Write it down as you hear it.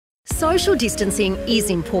Social distancing is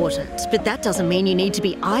important, but that doesn't mean you need to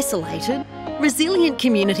be isolated. Resilient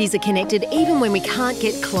communities are connected even when we can't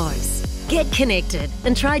get close. Get connected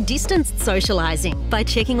and try distanced socialising by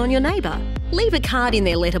checking on your neighbour. Leave a card in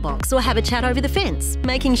their letterbox or have a chat over the fence,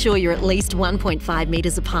 making sure you're at least 1.5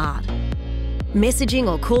 metres apart. Messaging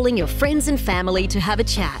or calling your friends and family to have a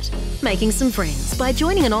chat. Making some friends by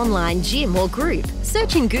joining an online gym or group,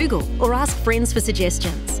 search in Google or ask friends for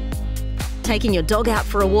suggestions. Taking your dog out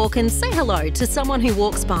for a walk and say hello to someone who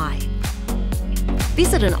walks by.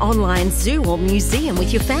 Visit an online zoo or museum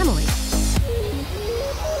with your family.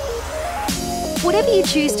 Whatever you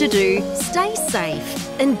choose to do, stay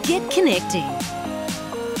safe and get connecting.